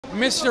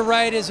Mr.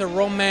 Right is a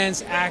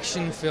romance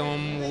action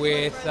film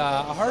with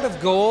a heart of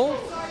gold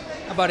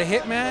about a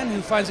hitman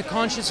who finds a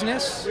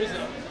consciousness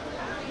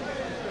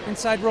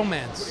inside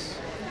romance.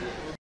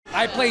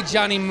 I play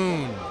Johnny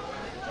Moon.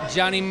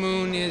 Johnny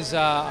Moon is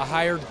a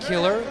hired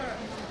killer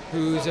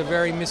who's a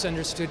very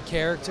misunderstood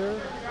character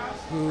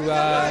who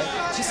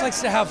just likes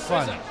to have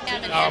fun.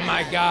 Oh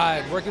my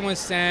God, working with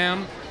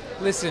Sam.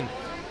 Listen,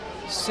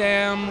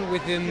 Sam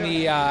within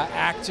the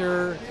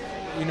actor,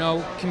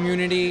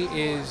 community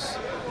is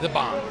the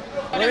bomb.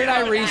 Where did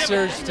I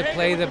research to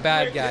play the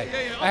bad guy?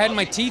 I had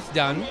my teeth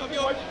done.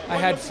 I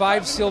had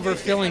 5 silver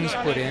fillings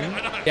put in.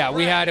 Yeah,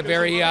 we had a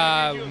very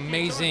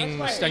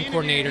amazing stunt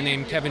coordinator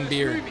named Kevin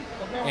Beard,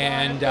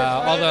 and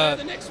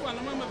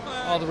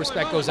all the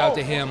respect goes out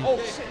to him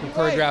who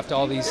choreographed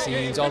all these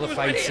scenes. All the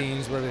fight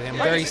scenes were with him.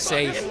 Very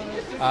safe,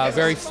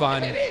 very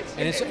fun, and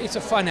it's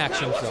a fun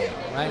action film,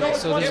 right?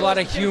 So there's a lot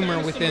of humor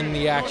within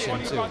the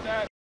action too.